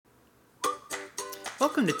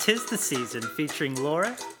Welcome to 'Tis the Season, featuring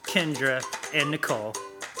Laura, Kendra, and Nicole.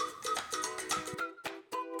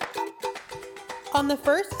 On the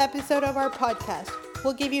first episode of our podcast,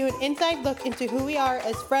 we'll give you an inside look into who we are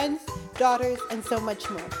as friends, daughters, and so much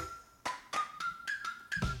more.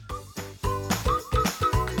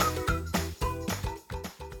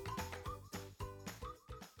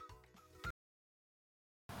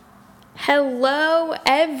 Hello,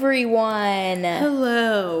 everyone.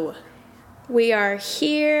 Hello. We are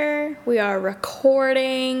here. We are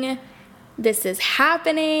recording. This is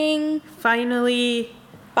happening. Finally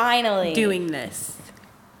Doing this.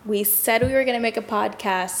 We said we were going to make a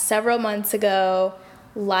podcast several months ago.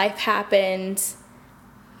 Life happened.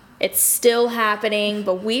 It's still happening,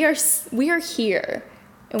 but we are here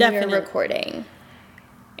and Definitely. we are recording.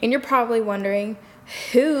 And you're probably wondering,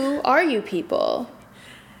 who are you people?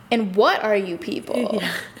 And what are you people?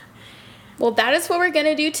 Yeah. Well, that is what we're going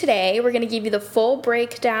to do today. We're going to give you the full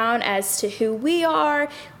breakdown as to who we are,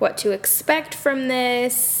 what to expect from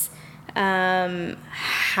this,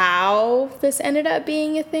 how this ended up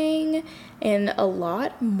being a thing, and a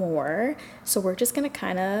lot more. So we're just going to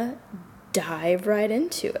kind of dive right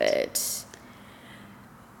into it.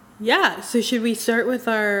 Yeah, so should we start with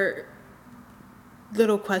our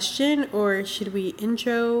little question, or should we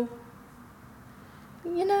intro?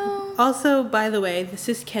 You know. Also, by the way, this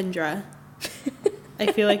is Kendra.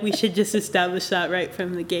 I feel like we should just establish that right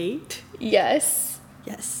from the gate. Yes.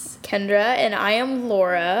 Yes. Kendra, and I am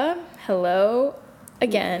Laura. Hello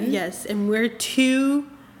again. Yes, and we're two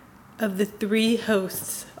of the three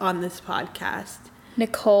hosts on this podcast.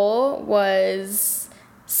 Nicole was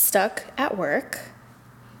stuck at work.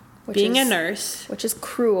 Being a nurse. Which is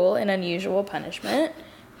cruel and unusual punishment.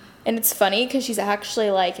 And it's funny because she's actually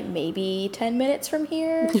like maybe 10 minutes from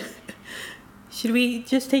here. Should we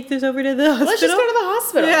just take this over to the hospital? Let's just go to the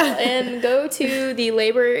hospital and go to the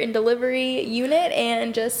labor and delivery unit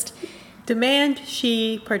and just demand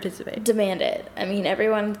she participate. Demand it. I mean,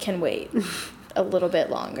 everyone can wait a little bit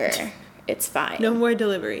longer. It's fine. No more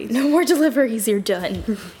deliveries. No more deliveries. You're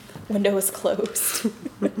done. Window is closed.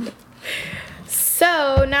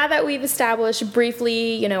 So now that we've established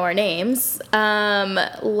briefly, our names,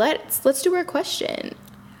 let's do our question.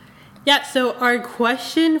 Yeah, so our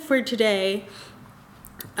question for today,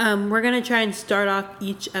 we're going to try and start off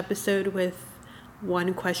each episode with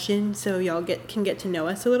one question so y'all can get to know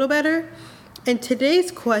us a little better. And today's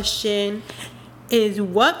question is,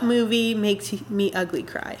 what movie makes me ugly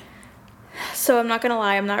cry? So I'm not going to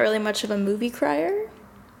lie, I'm not really much of a movie crier.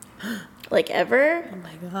 Like, ever. Oh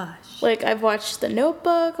my gosh. Like, I've watched The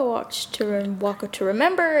Notebook, I watched Walk to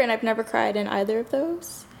Remember, and I've never cried in either of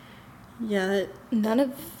those. Yeah.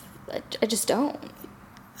 I just don't.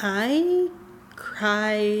 I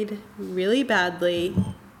cried really badly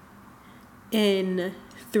in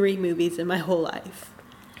 3 movies in my whole life.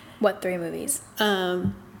 What 3 movies?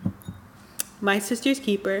 My Sister's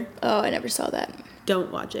Keeper. Oh, I never saw that. Don't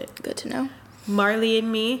watch it. Good to know. Marley and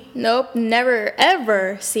Me. Nope, never,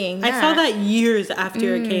 ever seeing that. I saw that years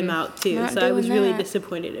after it came out, too, so I was really that.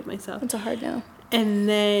 disappointed in myself. That's a hard no. And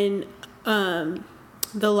then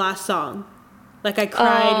The Last Song. Like, I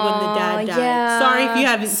cried when the dad died. Yeah. Sorry if you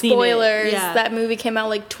haven't seen it. Spoilers. Yeah. That movie came out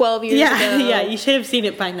like 12 years ago. Yeah, you should have seen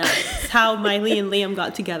it by now. It's how Miley and Liam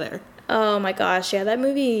got together. Oh my gosh, yeah, that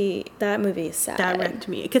movie is sad. That wrecked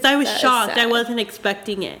me. Because I was shocked. I wasn't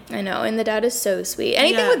expecting it. I know, and the dad is so sweet.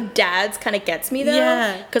 Anything with dads kind of gets me, though.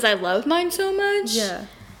 Yeah. Because I love mine so much. Yeah.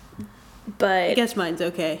 But I guess mine's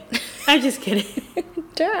okay. I'm just kidding.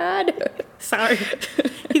 Dad. Sorry.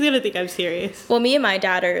 He's going to think I'm serious. Well, me and my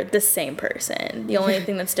dad are the same person. The only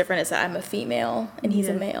thing that's different is that I'm a female and he's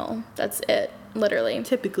a male. That's it. Literally.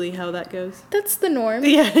 Typically how that goes. That's the norm.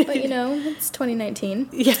 Yeah. But, it's 2019.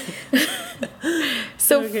 Yeah.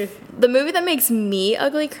 So the movie that makes me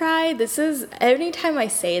ugly cry, anytime I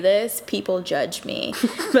say this, people judge me.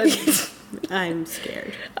 I'm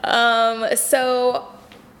scared. So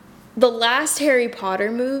the last Harry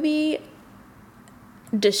Potter movie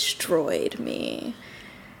destroyed me.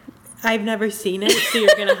 I've never seen it, so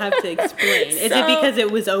you're going to have to explain. Is it because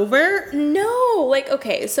it was over? No.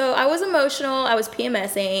 Okay, so I was emotional. I was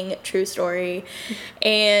PMSing, true story.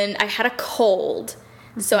 And I had a cold,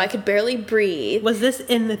 so I could barely breathe. Was this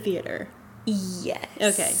in the theater? Yes.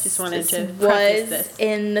 Okay, just wanted to preface was this.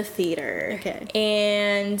 In the theater. Okay.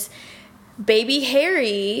 And baby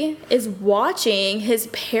Harry is watching his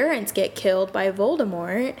parents get killed by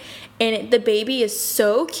Voldemort, and the baby is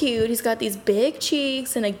so cute. He's got these big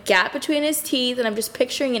cheeks and a gap between his teeth, and I'm just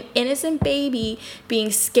picturing an innocent baby being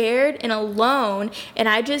scared and alone, and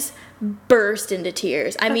I just burst into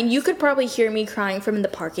tears. I mean, you could probably hear me crying from the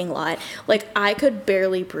parking lot. Like, I could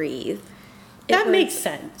barely breathe. That makes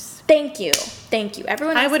sense. Thank you.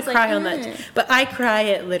 Everyone else I would is like, cry on that, but I cry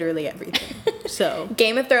at literally everything. So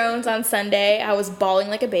Game of Thrones on Sunday, I was bawling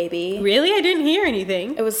like a baby. really, I didn't hear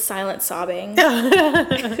anything. It was silent sobbing.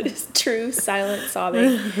 It was true silent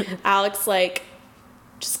sobbing. Alex, like,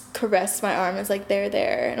 just caressed my arm and was like,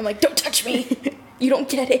 there. And I'm like, don't touch me. You don't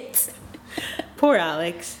get it. Poor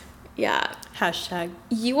Alex. Yeah. Hashtag.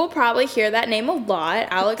 You will probably hear that name a lot.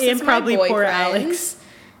 Alex And is probably my boyfriend. poor Alex.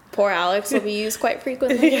 Poor Alex will be used quite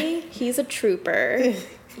frequently. He's a trooper.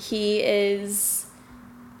 He is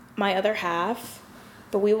my other half.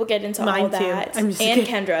 But we will get into Mine all too. that. I'm just and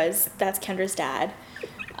kidding. Kendra's. That's Kendra's dad.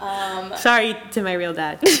 Sorry to my real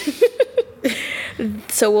dad.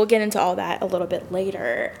 So we'll get into all that a little bit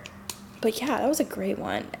later. But yeah, that was a great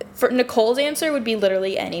one. For Nicole's answer would be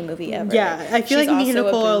literally any movie ever. Yeah, I feel She's like me and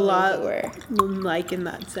also Nicole a boo-hoo lot viewer. like in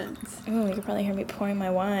that sense. Oh, you can probably hear me pouring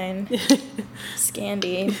my wine.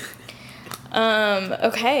 Scandy.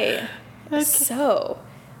 Okay. So,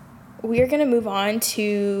 we're going to move on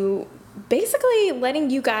to basically letting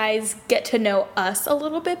you guys get to know us a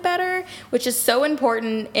little bit better, which is so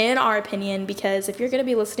important in our opinion, because if you're going to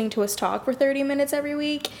be listening to us talk for 30 minutes every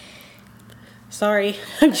week, Sorry.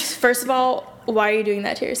 first of all, why are you doing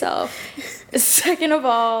that to yourself? Second of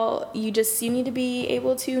all, you need to be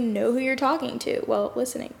able to know who you're talking to,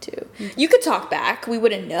 listening to. You could talk back, we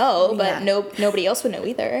wouldn't know, but Yeah. nobody else would know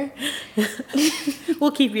either.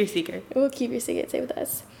 We'll keep your secret. We'll keep your secret safe with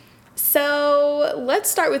us. So let's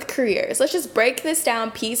start with careers. Let's just break this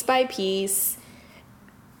down piece by piece.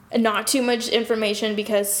 Not too much information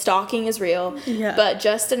because stalking is real, but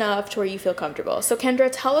just enough to where you feel comfortable. So Kendra,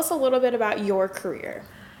 tell us a little bit about your career.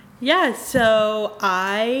 Yeah, so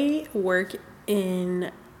I work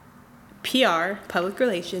in PR, public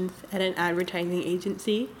relations, at an advertising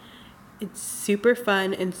agency. It's super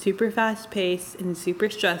fun and super fast paced and super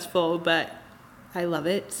stressful, but I love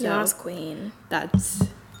it. So Yas queen. that's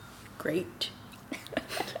great.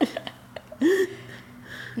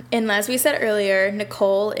 And as we said earlier,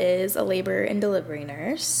 Nicole is a labor and delivery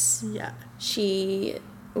nurse. Yeah. She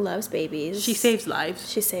loves babies. She saves lives.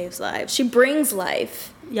 She saves lives. She brings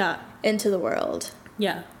life Yeah. into the world.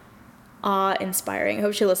 Yeah. Awe-inspiring. I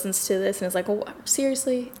hope she listens to this and is like, oh,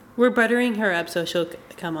 seriously? We're buttering her up so she'll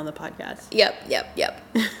come on the podcast. Yep.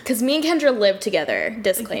 Because me and Kendra live together.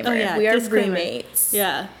 Disclaimer. Oh, yeah, We are disclaimer. roommates.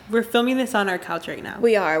 Yeah. We're filming this on our couch right now.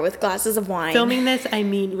 We are, with glasses of wine. Filming this, I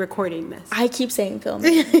mean recording this. I keep saying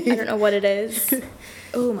filming. I don't know what it is.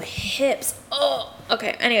 Oh, my hips. Oh,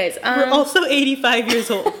 okay. Anyways. We're also 85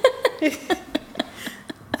 years old.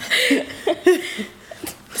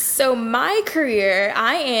 So my career,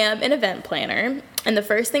 I am an event planner. And the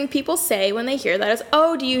first thing people say when they hear that is,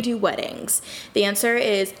 oh, do you do weddings? The answer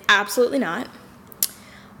is absolutely not.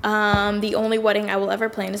 The only wedding I will ever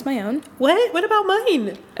plan is my own. What? What about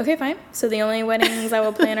mine? Okay, fine. So the only weddings I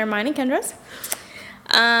will plan are mine and Kendra's.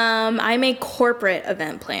 I'm a corporate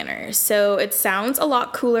event planner, so it sounds a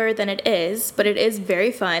lot cooler than it is, but it is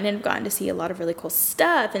very fun, and I've gotten to see a lot of really cool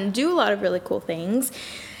stuff and do a lot of really cool things.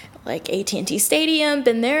 Like AT&T Stadium,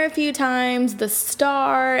 been there a few times, the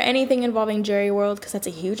Star, anything involving Jerry World, because that's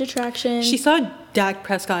a huge attraction. She saw Dak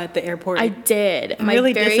Prescott at the airport. I did. I'm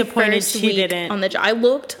really very disappointed first she week didn't. on the job. I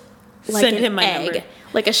looked like Send an him my egg, number.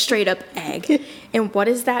 like a straight up egg. And what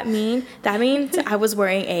does that mean? That means I was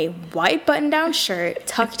wearing a white button down shirt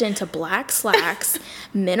tucked into black slacks,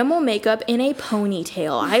 minimal makeup, in a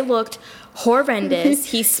ponytail. I looked horrendous.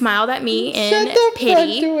 He smiled at me in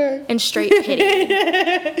pity and straight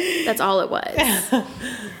pity. That's all it was.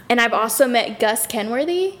 And I've also met Gus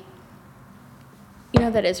Kenworthy. You know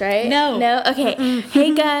who that is, right? No. No? Okay.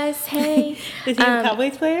 Hey, Gus. Hey. Is he a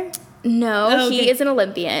Cowboys player? No, Oh, he okay. is an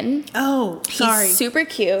Olympian. Oh, sorry. He's super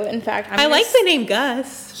cute. In fact, I like the name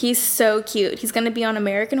Gus. He's so cute. He's going to be on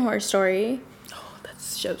American Horror Story. Oh, that's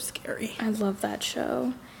so scary. I love that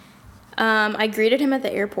show. I greeted him at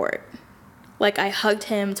the airport. Like, I hugged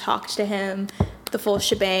him, talked to him, the full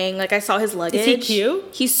shebang. Like, I saw his luggage. Is he cute?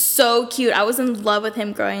 He's so cute. I was in love with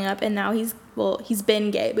him growing up, and now he's been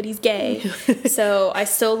gay, but he's gay. So I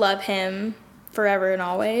still love him forever and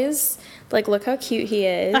always. Like, look how cute he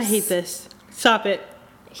is. I hate this. Stop it.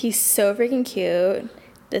 He's so freaking cute.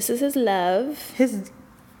 This is his love. His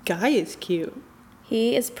guy is cute.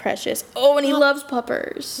 He is precious. Oh, and he loves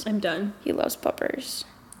puppers. I'm done. He loves puppers.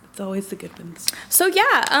 It's always the good ones. So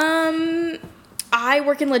yeah, I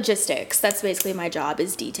work in logistics. That's basically my job,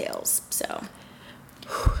 is details. So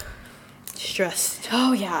Stressed.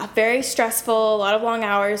 Oh, yeah. Very stressful. A lot of long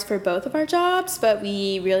hours for both of our jobs, but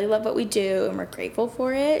we really love what we do and we're grateful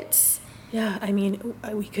for it. Yeah, I mean,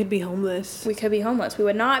 we could be homeless. We could be homeless. We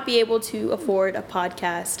would not be able to afford a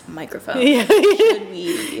podcast microphone Yeah. should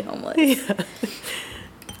we be homeless. Yeah.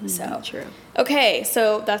 So, True. okay,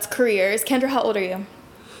 so that's careers. Kendra, how old are you?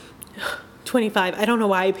 25. I don't know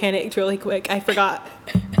why I panicked really quick. I forgot.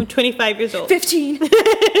 I'm 25 years old. 15.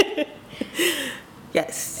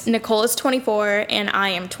 Yes. Nicole is 24 and I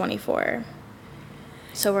am 24.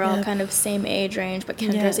 So we're all Yeah. kind of same age range, but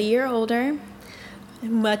Kendra's Yeah. a year older.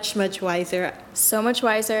 Much, much wiser. So much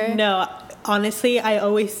wiser. No, honestly, I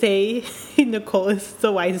always say Nicole is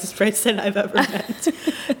the wisest person I've ever met.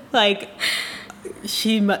 Like,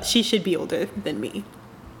 she should be older than me.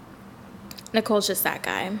 Nicole's just that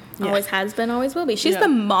guy. Yeah. Always has been, always will be. She's Yeah. the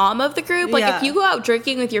mom of the group. Like, Yeah. if you go out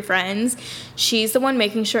drinking with your friends, she's the one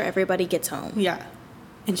making sure everybody gets home. Yeah.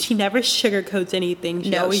 And she never sugarcoats anything. She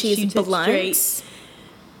No, always she's shoots it blunt. straight,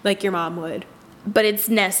 like your mom would. But it's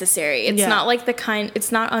necessary. It's Yeah. not like the kind,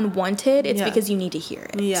 it's not unwanted. It's Yeah. because you need to hear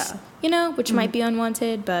it. Yeah. You know, which might be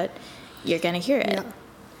unwanted, but you're going to hear it. Yeah.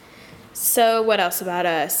 So, what else about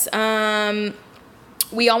us?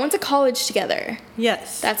 We all went to college together.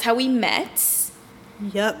 Yes. That's how we met.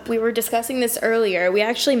 Yep. We were discussing this earlier. We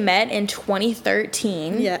actually met in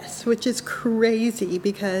 2013. Yes, which is crazy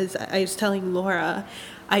because I was telling Laura,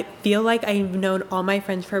 I feel like I've known all my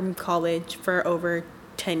friends from college for over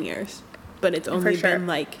 10 years, but it's only sure. been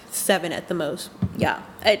like 7 at the most. Yeah.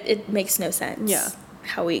 It makes no sense. Yeah.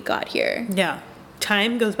 How we got here. Yeah.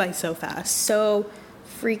 Time goes by so fast. So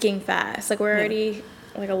freaking fast. Like, we're Yeah. already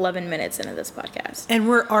like 11 minutes into this podcast. And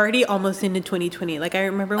we're already almost into 2020. Like, I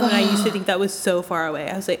remember when I used to think that was so far away.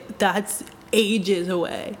 I was like, that's ages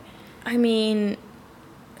away. I mean,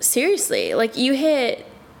 seriously, like, you hit,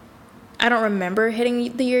 I don't remember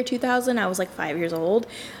hitting the year 2000. I was like 5 years old,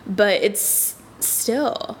 but it's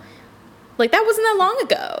still, like, that wasn't that long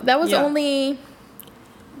ago. That was Yeah. only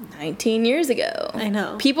 19 years ago. I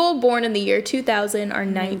know. People born in the year 2000 are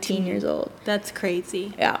 19 years old. That's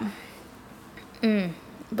crazy. Yeah.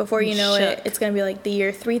 Before you I'm know it, shook. it's going to be like the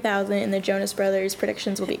year 3000 and the Jonas Brothers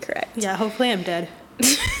predictions will be correct. Yeah, hopefully I'm dead.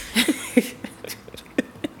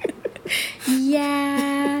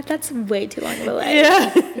 Yeah, that's way too long of a life.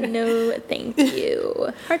 Yeah. No, thank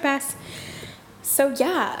you. Hard pass. So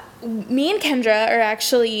yeah, me and Kendra are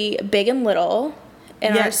actually big and little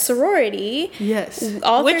in our Yes. sorority. Yes.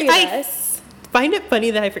 All Which three of I us. find it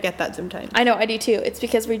funny that I forget that sometimes. I know, I do too. It's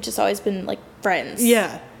because we've just always been like friends.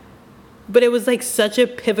 Yeah. But it was like such a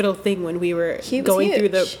pivotal thing when we were He was going through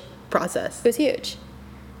the huge. process. It was huge.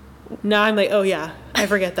 Now I'm like, oh yeah, I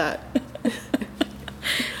forget that.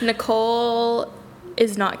 Nicole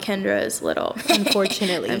is not Kendra's little.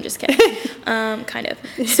 Unfortunately. I'm just kidding. Kind of.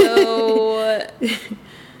 So,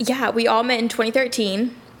 yeah, we all met in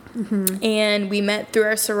 2013. And we met through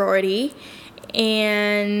our sorority.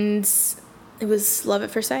 And it was love at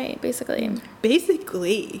first sight, basically.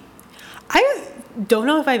 Basically, I don't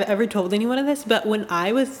know if I've ever told anyone of this, but when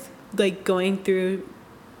I was like going through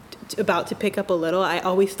about to pick up a little, I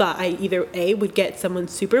always thought I either A, would get someone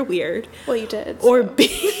super weird, Well, you did. or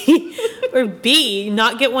B,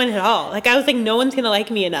 not get one at all. Like, I was like, no one's gonna like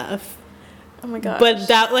me enough. Oh my gosh. But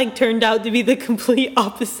that like turned out to be the complete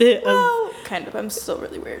opposite of. Well, kind of. I'm still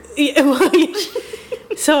really weird. Yeah, well,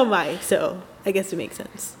 so am I. So I guess it makes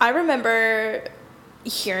sense. I remember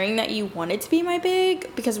hearing that you wanted to be my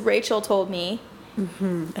big because Rachel told me.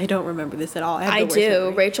 I don't remember this at all. have the I worst do.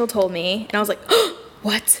 memory. Rachel told me, and I was like,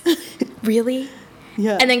 what? Really?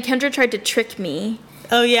 Yeah. And then Kendra tried to trick me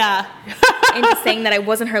oh yeah. into saying that I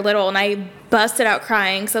wasn't her little, and I busted out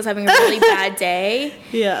crying because I was having a really bad day.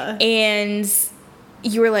 Yeah. And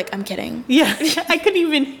you were like, I'm kidding. Yeah. I couldn't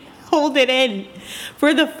even hold it in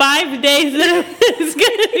for the 5 days that it was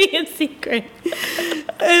gonna be a secret.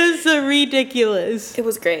 It was so ridiculous. It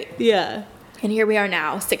was great. Yeah. And here we are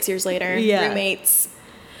now, 6 years later, Yeah. roommates.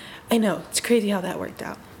 I know. It's crazy how that worked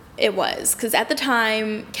out. It was, because at the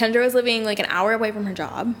time, Kendra was living like an hour away from her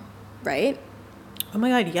job, right? Oh my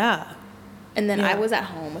god, yeah. And then I Yeah. was at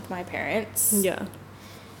home with my parents. Yeah. And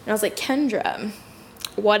I was like, Kendra,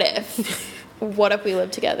 what if? What if we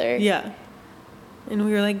lived together? Yeah. And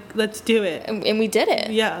we were like, let's do it. And we did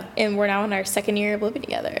it. Yeah. And we're now in our second year of living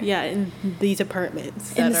together. Yeah, in these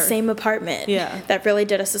apartments. In that the are- same apartment. Yeah. That really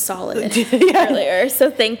did us a solid Yeah. earlier.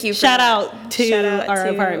 So thank you for Shout that. out to Shout out our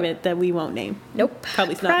to- apartment that we won't name. Nope.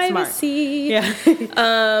 Probably not smart. Privacy. Yeah.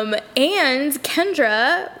 And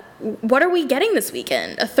Kendra, what are we getting this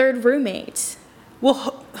weekend? A third roommate.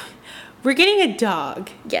 Well, we're getting a dog.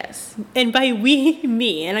 Yes. And by we,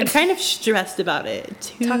 me. And I'm kind of stressed about it,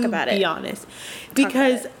 to Talk about be it. honest.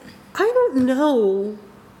 Because I don't know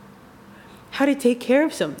how to take care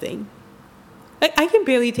of something. I can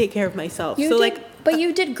barely take care of myself. But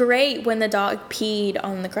you did great when the dog peed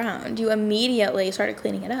on the ground. You immediately started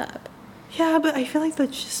cleaning it up. Yeah, but I feel like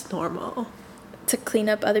that's just normal. To clean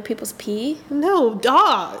up other people's pee? No,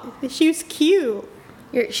 dog. She was cute.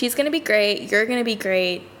 She's going to be great. You're going to be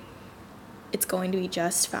great. It's going to be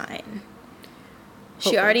just fine. She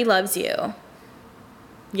Hopefully. already loves you.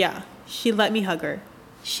 Yeah, she let me hug her.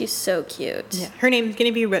 She's so cute. Yeah, her name's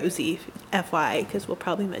gonna be Rosie, FY, because we'll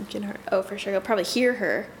probably mention her. Oh, for sure. You'll probably hear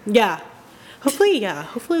her. Yeah, hopefully,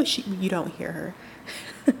 you don't hear her.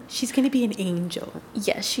 She's gonna be an angel.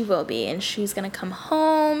 Yes, she will be. And she's going to come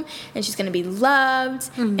home and she's going to be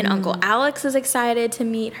loved. And Uncle Alex is excited to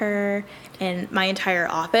meet her. And my entire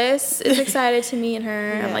office is excited to meet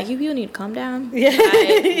her. Yeah. I'm like, you people need to calm down. Yeah.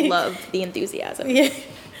 I love the enthusiasm. Yeah.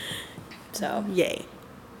 So, Yay.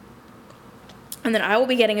 and then I will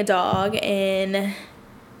be getting a dog in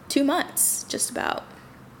 2 months, just about.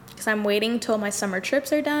 Because I'm waiting till my summer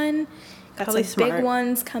trips are done. Got Probably some big smart.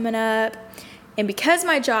 ones coming up. And because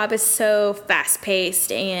my job is so fast-paced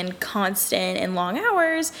and constant and long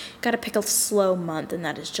hours, got to pick a slow month, and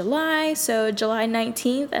that is July. So July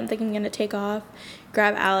 19th, I'm thinking I'm going to take off,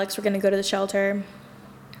 grab Alex. We're going to go to the shelter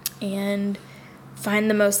and find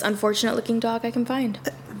the most unfortunate-looking dog I can find.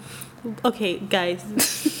 Okay,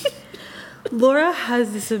 guys. Laura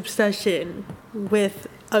has this obsession with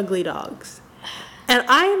ugly dogs. And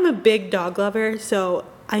I am a big dog lover, so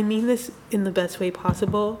I mean this in the best way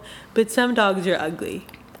possible, but some dogs are ugly.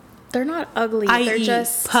 They're not ugly. They're i.e.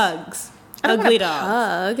 just pugs. I don't Ugly want a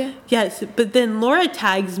dogs. pug. Yes, but then Laura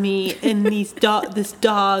tags me in this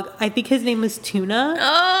dog, I think his name was Tuna.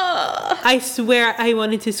 Oh, I swear I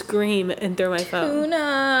wanted to scream and throw my phone.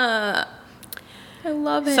 Tuna. I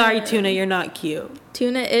love it. Sorry, Tuna, you're not cute.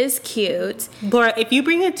 Tuna is cute. Laura, if you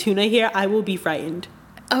bring a tuna here, I will be frightened.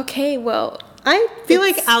 Okay, well, I feel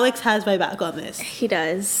It's- like Alex has my back on this. he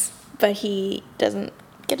does, but he doesn't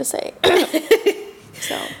get a say.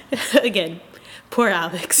 So, Again, poor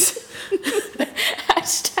Alex.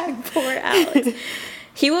 hashtag poor Alex.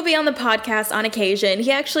 He will be on the podcast on occasion.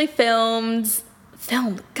 He actually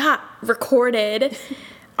recorded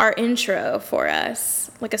our intro for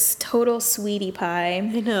us. Like a total sweetie pie.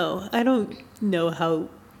 I know. I don't know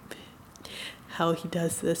how he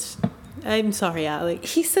does this. I'm sorry,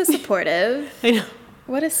 Alex. He's so supportive. I know.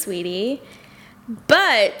 What a sweetie.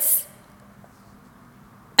 But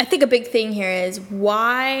I think a big thing here is,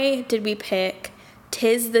 why did we pick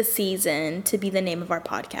 'Tis the Season to be the name of our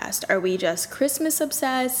podcast? Are we just Christmas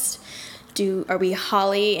obsessed? Are we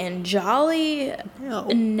holly and jolly? No.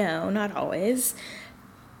 No, not always.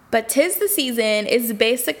 But 'Tis the Season is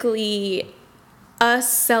basically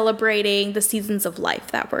us celebrating the seasons of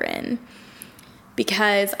life that we're in.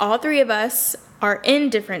 Because all three of us are in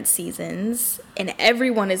different seasons, and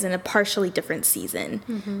everyone is in a partially different season.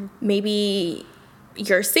 Mm-hmm. Maybe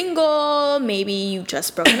you're single, maybe you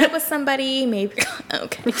just broken up with somebody, maybe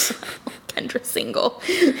okay, Kendra's single.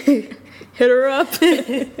 Hit her up.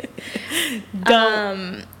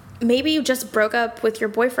 Maybe you just broke up with your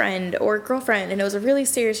boyfriend or girlfriend and it was a really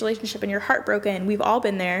serious relationship and you're heartbroken. We've all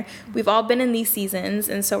been there. We've all been in these seasons,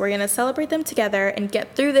 and so we're going to celebrate them together and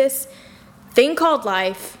get through this thing called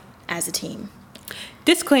life as a team.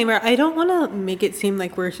 Disclaimer, I don't want to make it seem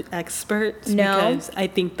like we're experts. No. Because I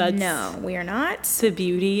think that's No, we are not. the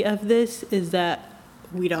beauty of this, is that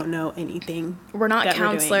we don't know anything. We're not that we're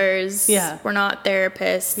doing. counselors. Yeah. We're not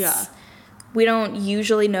therapists. Yeah. We don't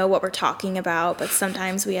usually know what we're talking about, but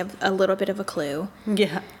sometimes we have a little bit of a clue.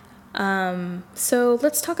 Yeah. So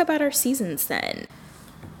let's talk about our seasons then.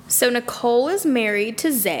 So Nicole is married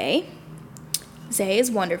to Zay. Zay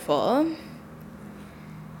is wonderful.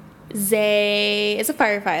 Zay is a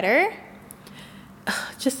firefighter.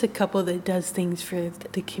 Just a couple that does things for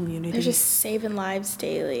the community. They're just saving lives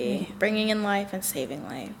daily, bringing in life and saving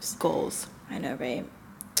lives. goals. I know, right?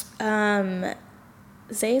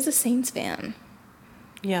 Zay is a Saints fan.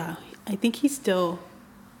 Yeah. I think he's still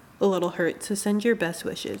a little hurt, so send your best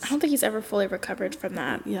wishes. I don't think he's ever fully recovered from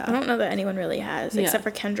that. Yeah. I don't know that anyone really has, Yeah. except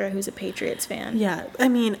for Kendra, who's a Patriots fan. Yeah. I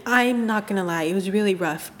mean, I'm not going to lie. It was really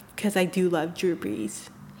rough because I do love Drew Brees.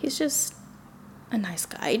 He's just a nice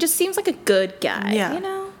guy. He just seems like a good guy. Yeah. You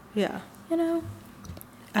know? Yeah. You know?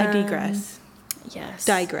 I digress. Yes.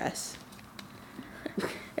 Digress.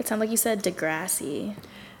 It sounded like you said Degrassi.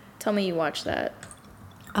 Tell me you watched that.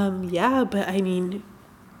 Yeah, but I mean,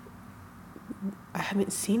 I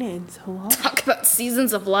haven't seen it in so long. Talk about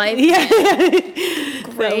seasons of life. Yeah.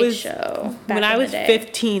 Great show. When I in the was day.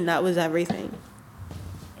 15, that was everything.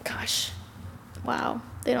 Gosh. Wow.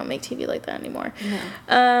 They don't make TV like that anymore.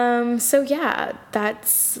 No. So yeah,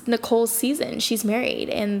 that's Nicole's season. She's married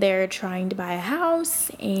and they're trying to buy a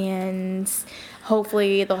house, and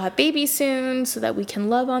hopefully they'll have babies soon so that we can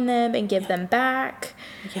love on them and give them back.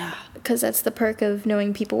 Yeah. Because that's the perk of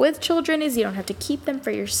knowing people with children, is you don't have to keep them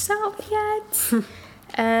for yourself yet.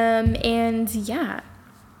 And yeah,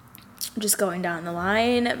 just going down the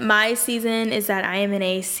line. My season is that I am in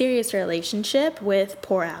a serious relationship with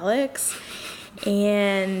poor Alex.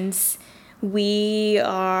 And we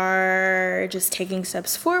are just taking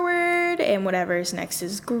steps forward, and whatever's next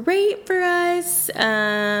is great for us.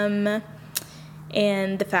 And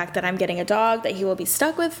the fact that I'm getting a dog that he will be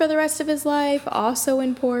stuck with for the rest of his life, also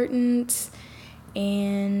important.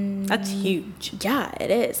 And That's huge. yeah,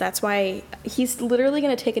 it is. That's why he's literally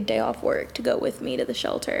going to take a day off work to go with me to the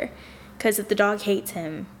shelter. Because if the dog hates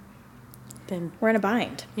him, Then, we're in a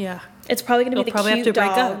bind. yeah. It's probably going to They'll be the probably have cute to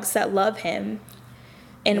break up. dogs that love him.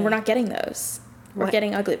 And we're not getting those. We're What?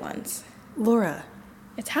 getting ugly ones. Laura,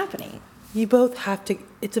 It's happening. you both have to,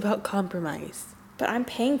 it's about compromise. But I'm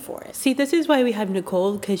paying for it. See, this is why we have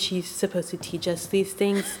Nicole, because she's supposed to teach us these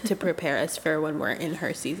things to prepare us for when we're in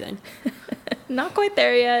her season. Not quite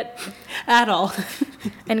there yet. At all.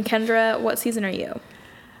 And Kendra, what season are you?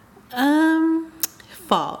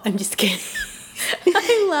 Fall. I'm just kidding.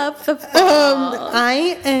 I love the fall.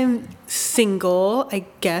 I am single, I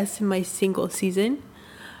guess, in my single season.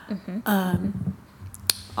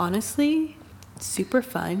 Honestly, super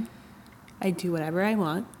fun. I do whatever I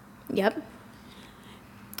want, Yep.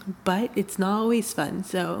 but it's not always fun.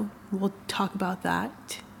 So we'll talk about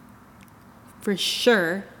that for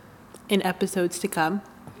sure in episodes to come.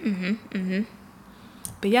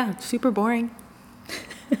 But yeah, super boring.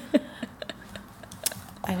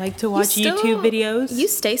 I like to watch YouTube videos. You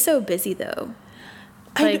stay so busy though.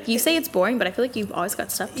 Like, you say it's boring, but I feel like you've always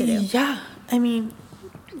got stuff to do. Yeah, I mean,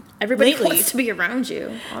 Everybody lately. wants to be around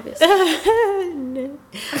you, obviously.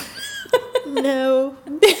 no.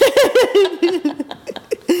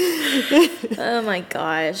 Oh my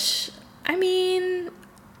gosh. I mean,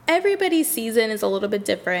 everybody's season is a little bit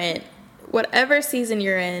different. Whatever season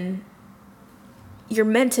you're in, you're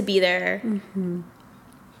meant to be there.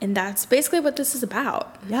 And that's basically what this is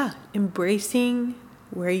about. Yeah, embracing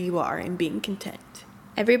where you are and being content.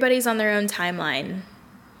 Everybody's on their own timeline.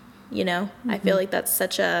 You know? I feel like that's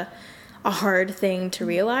such a hard thing to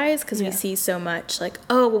realize, because we Yeah. see so much like,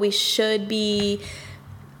 oh, well, we should be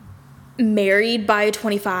married by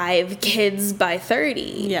 25, kids by 30.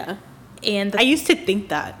 Yeah. And I used to think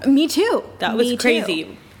that. me too. That was Me too.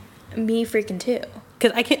 crazy. Me freaking too.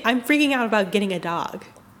 Because I'm freaking out about getting a dog.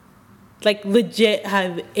 Like, legit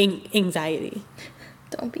have anxiety.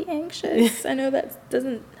 Don't be anxious. I know that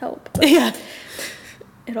doesn't help, but Yeah.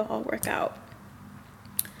 it'll all work out.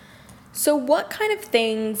 So what kind of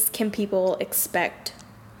things can people expect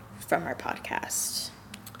from our podcast?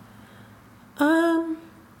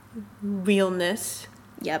 Realness.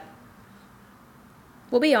 Yep.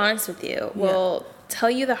 We'll be honest with you. We'll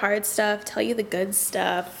tell you the hard stuff, tell you the good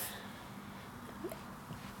stuff.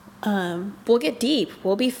 We'll get deep.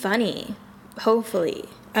 We'll be funny. Hopefully.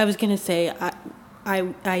 I was gonna say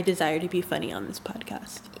I desire to be funny on this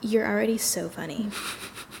podcast. You're already so funny.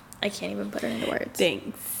 I can't even put it into words.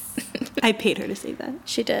 Thanks. I paid her to say that.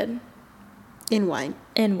 She did. In wine.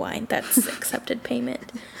 And wine. That's accepted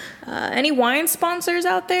payment. Any wine sponsors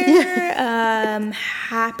out there?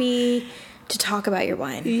 Happy to talk about your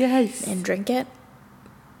wine. Yes. And drink it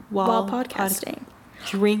while podcasting.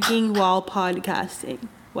 Drinking while podcasting.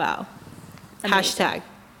 Wow. Amazing. Hashtag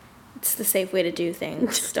It's the safe way to do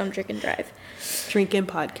things. Just don't drink and drive. drink and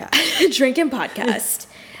podcast. Drink and podcast.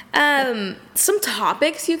 Some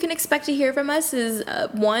topics you can expect to hear from us is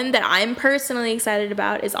one that I'm personally excited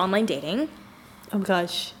about is online dating, Oh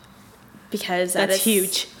gosh. because That's is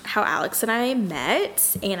huge. how Alex and I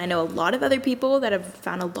met, and I know a lot of other people that have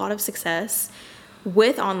found a lot of success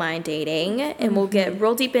with online dating, and we'll get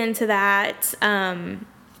real deep into that.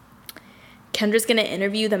 Kendra's gonna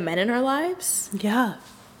interview the men in our lives. Yeah.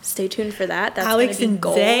 Stay tuned for that. That's Alex gonna be and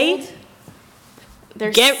gold. Zay,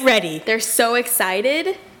 get ready. They're so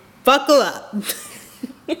excited. Buckle up.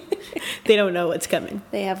 They don't know what's coming.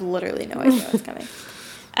 They have literally no idea what's coming.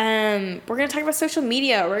 We're going to talk about social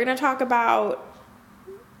media. We're going to talk about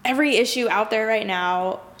every issue out there right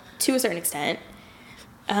now to a certain extent.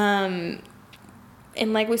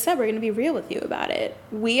 And like we said, we're going to be real with you about it.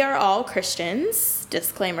 We are all Christians,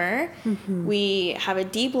 disclaimer. We have a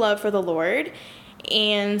deep love for the Lord.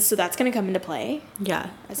 And so that's going to come into play. Yeah.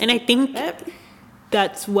 as And a I big think part of it.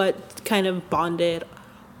 that's what kind of bonded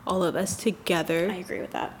all of us together. I agree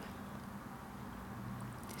with that.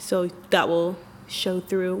 So that will show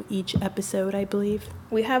through each episode, I believe.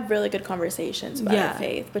 We have really good conversations about our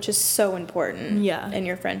faith, which is so important in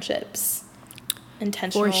your friendships.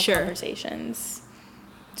 Intentional conversations.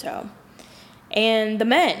 So, and the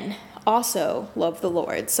men also love the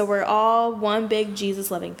Lord. So we're all one big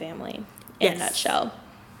Jesus-loving family in a nutshell.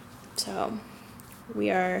 So we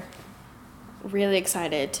are really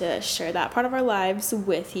excited to share that part of our lives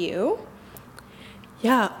with you.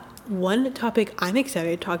 Yeah. One topic I'm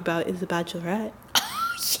excited to talk about is The Bachelorette.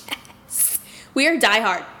 Oh, yes. We are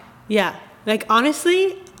diehard. Yeah. Like,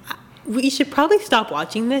 honestly, we should probably stop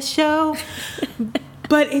watching this show,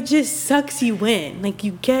 but it just sucks you in. Like,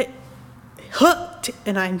 you get hooked,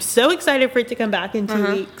 and I'm so excited for it to come back in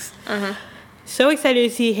 2 weeks. So excited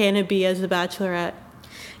to see Hannah B as The Bachelorette.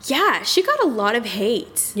 Yeah, she got a lot of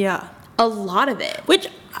hate. Yeah. A lot of it. Which,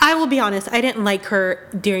 I will be honest, I didn't like her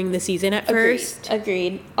during the season at first.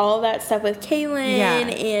 Agreed. All that stuff with Kaylin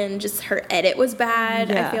and just her edit was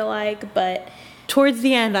bad, I feel like. But towards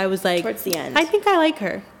the end, I was like, I think I like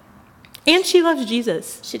her. And she loves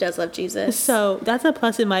Jesus. She does love Jesus. So that's a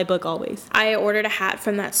plus in my book always. I ordered a hat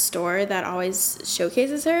from that store that always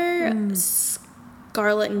showcases her.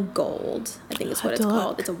 Scarlet and Gold, I think is what it's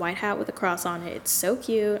called. It's a white hat with a cross on it. It's so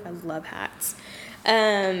cute. I love hats.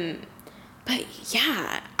 But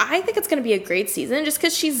yeah, I think it's going to be a great season just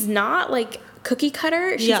because she's not like cookie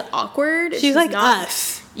cutter. She's awkward. She's like not,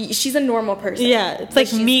 us. She's a normal person. Yeah, it's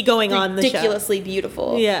like me going on the show. Ridiculously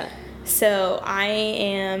beautiful. Yeah. So I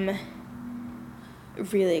am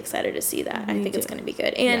really excited to see that. I think it's going to be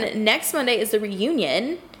good. And next Monday is the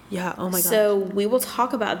reunion. Yeah, oh my gosh. So we will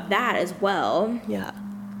talk about that as well. Yeah.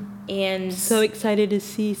 And so excited to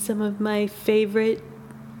see some of my favorite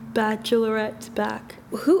bachelorettes back.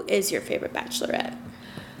 Who is your favorite bachelorette?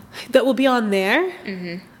 That will be on there?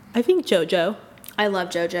 I think JoJo. I love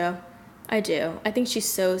JoJo. I do. I think she's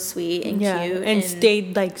so sweet and cute. And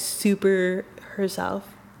stayed like super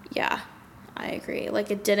herself. Yeah, I agree. Like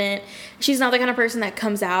she's not the kind of person that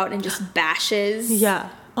comes out and just bashes. Yeah.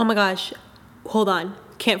 Oh my gosh. Hold on.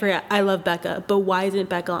 Can't forget. I love Becca. But why isn't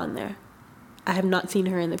Becca on there? I have not seen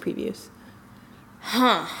her in the previews.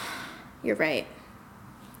 Huh. You're right.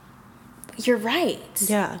 You're right.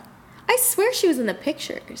 Yeah. I swear she was in the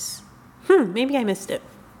pictures. Maybe I missed it.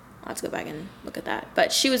 I'll have to go back and look at that.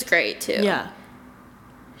 But she was great too. Yeah.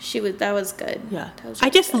 That was good. Yeah. That was I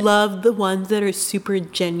just love the ones that are super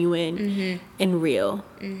genuine and real.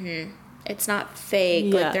 It's not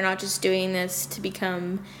fake. Yeah. Like they're not just doing this to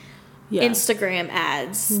become Instagram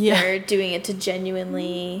ads. Yeah. They're doing it to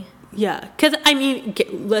genuinely. Yeah. Because, I mean,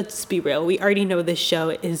 let's be real. We already know this show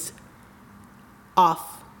is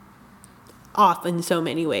off in so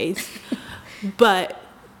many ways. But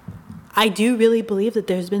I do really believe that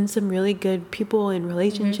there's been some really good people and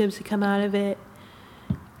relationships that come out of it.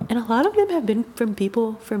 And a lot of them have been from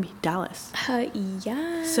people from Dallas.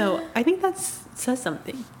 Yeah. So I think that says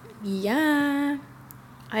something. Yeah.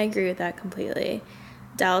 I agree with that completely.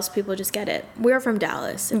 Dallas people just get it. We're from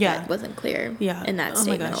Dallas, if that wasn't clear in that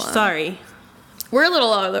statement alone. Sorry. We're a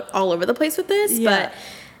little all over the place with this, but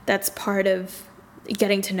that's part of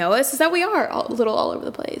getting to know us, is that we are a little all over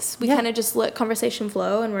the place. We kind of just let conversation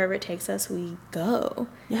flow, and wherever it takes us, we go.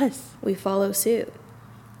 Yes. We follow suit.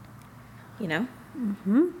 You know?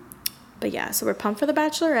 But yeah, so we're pumped for The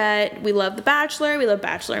Bachelorette. We love The Bachelor. We love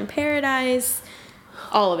Bachelor in Paradise.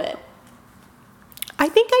 All of it. I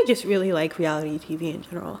think I just really like reality TV in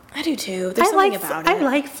general. I do too. There's something about it. I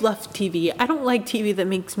like fluff TV. I don't like TV that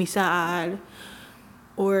makes me sad.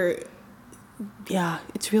 Or,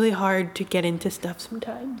 it's really hard to get into stuff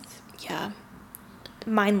sometimes. Yeah.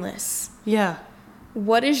 Mindless. Yeah.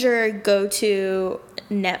 What is your go-to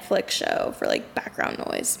Netflix show for like background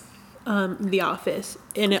noise? The Office.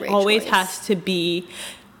 And it always has to be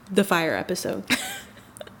the fire episode.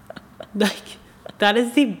 Like, that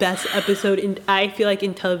is the best episode I feel like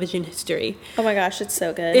in television history. Oh my gosh, it's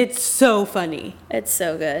so good. It's so funny. It's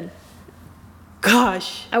so good.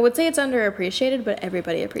 Gosh. I would say it's underappreciated, but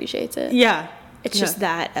everybody appreciates it. Yeah. It's just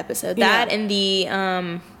that episode. That and the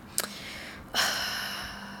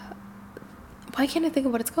why can't I think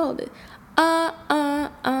of what it's called? I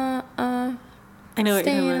know what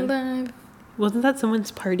you're talking about. Wasn't that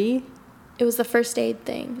someone's party? It was the first aid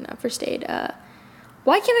thing. Not first aid.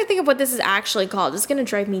 Why can't I think of what this is actually called? It's gonna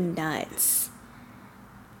drive me nuts.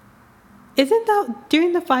 Isn't that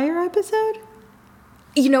during the fire episode?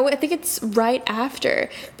 You know, I think it's right after,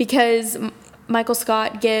 because Michael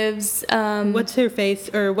Scott gives what's his face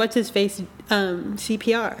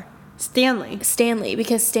CPR. Stanley.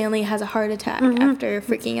 because Stanley has a heart attack after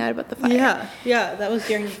freaking out about the fire. Yeah, that was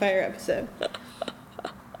during the fire episode.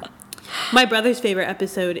 My brother's favorite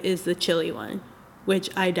episode is the chili one, which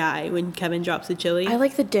I die when Kevin drops the chili. I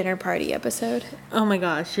like the dinner party episode. Oh my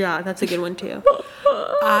gosh, yeah, that's a good one too.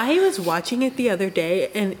 I was watching it the other day,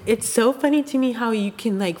 and it's so funny to me how you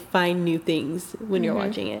can like find new things when you're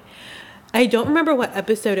watching it. I don't remember what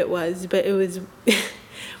episode it was, but it was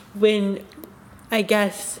when I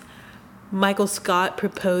guess Michael Scott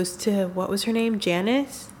proposed to, what was her name?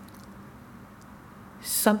 Janice?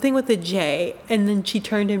 Something with a J, and then she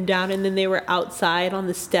turned him down, and then they were outside on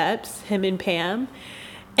the steps, him and Pam,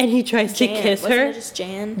 and he tries to kiss Wasn't her. it just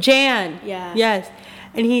Jan? Jan. Yeah. Yes.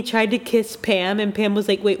 And he tried to kiss Pam, and Pam was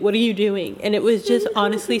like, wait, what are you doing? And it was just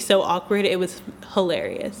honestly so awkward. It was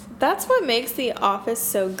hilarious. That's what makes The Office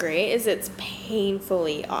so great, is it's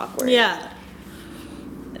painfully awkward. Yeah.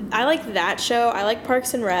 I like that show. I like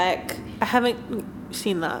Parks and Rec. I haven't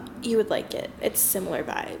seen that. You would like it. It's similar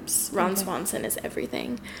vibes. Ron Swanson is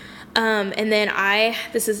everything. And then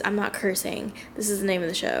I'm not cursing. This is the name of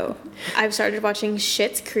the show. I've started watching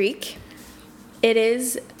Schitt's Creek. It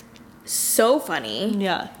is so funny.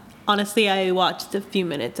 Yeah. Honestly, I watched a few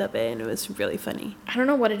minutes of it, and it was really funny. I don't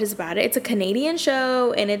know what it is about it. It's a Canadian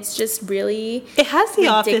show, and it's just really It has The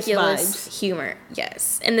Office ridiculous vibes. humor.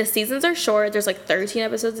 Yes. And the seasons are short. There's like 13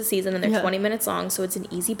 episodes a season, and they're Yeah. 20 minutes long, so it's an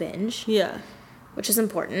easy binge, Yeah. which is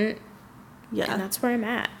important. Yeah. And that's where I'm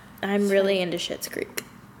at. I'm really into Schitt's Creek.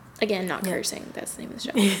 Again, not cursing. That's the name of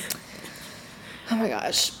the show. Oh my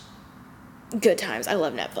gosh. Good times. I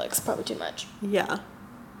love Netflix. Probably too much. Yeah.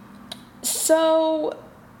 So,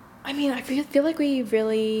 I mean, I feel like we've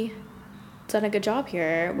really done a good job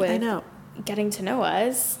here with I know. getting to know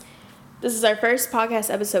us. This is our first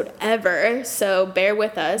podcast episode ever, so bear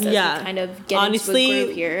with us as we kind of get Honestly, into a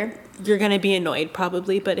groove here. You're going to be annoyed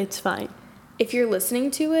probably, but it's fine. If you're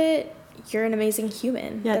listening to it, you're an amazing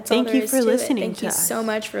human. Yeah, That's all thank there you is for to it. listening Thank to you us. so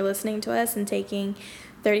much for listening to us and taking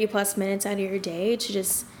 30 plus minutes out of your day to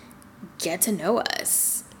just get to know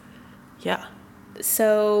us. Yeah.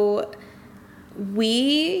 So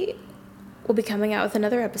we will be coming out with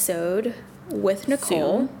another episode with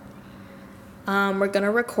Nicole. We're going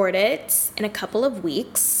to record it in a couple of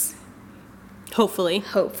weeks. Hopefully.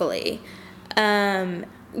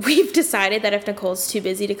 We've decided that if Nicole's too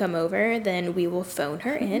busy to come over, then we will phone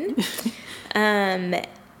her in.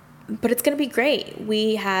 But it's going to be great.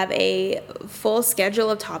 We have a full schedule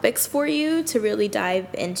of topics for you to really dive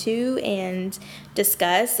into and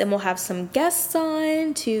discuss. And we'll have some guests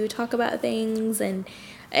on to talk about things. And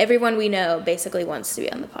everyone we know basically wants to be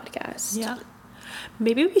on the podcast. Yeah.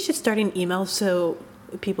 Maybe we should start an email so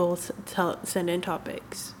people send in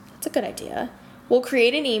topics. That's a good idea. We'll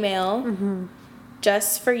create an email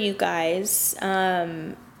just for you guys.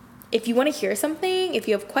 If you want to hear something, if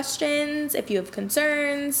you have questions, if you have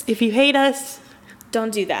concerns, If you hate us,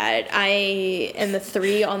 don't do that. I am a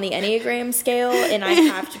 3 on the Enneagram scale, and I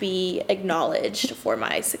have to be acknowledged for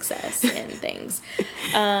my success and things.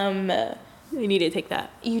 you need to take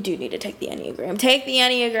that. You do need to take the Enneagram. Take the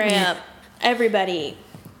Enneagram. Everybody.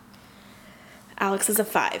 Alex is a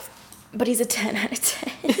 5, but he's a 10 out of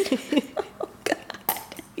 10. Oh, God.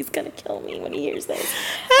 He's going to kill me when he hears this.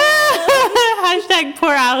 Hashtag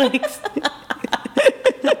poor Alex.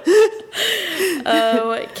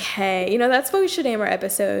 Okay. You know, that's what we should name our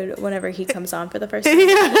episode whenever he comes on for the first time.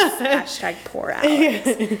 Hashtag poor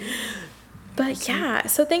Alex. But yeah,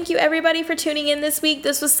 so thank you everybody for tuning in this week.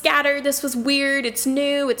 This was scattered. This was weird. It's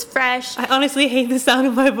new. It's fresh. I honestly hate the sound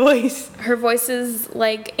of my voice. Her voice is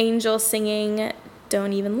like angel singing.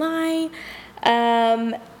 Don't even lie.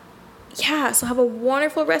 Yeah, so have a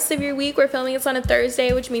wonderful rest of your week. We're filming this on a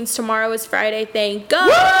Thursday, which means tomorrow is Friday. Thank God.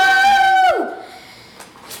 Woo!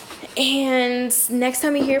 And next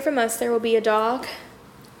time you hear from us, there will be a dog,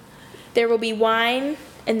 there will be wine,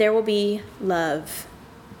 and there will be love.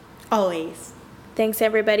 Always. Thanks,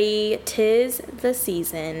 everybody. 'Tis the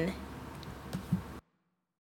season.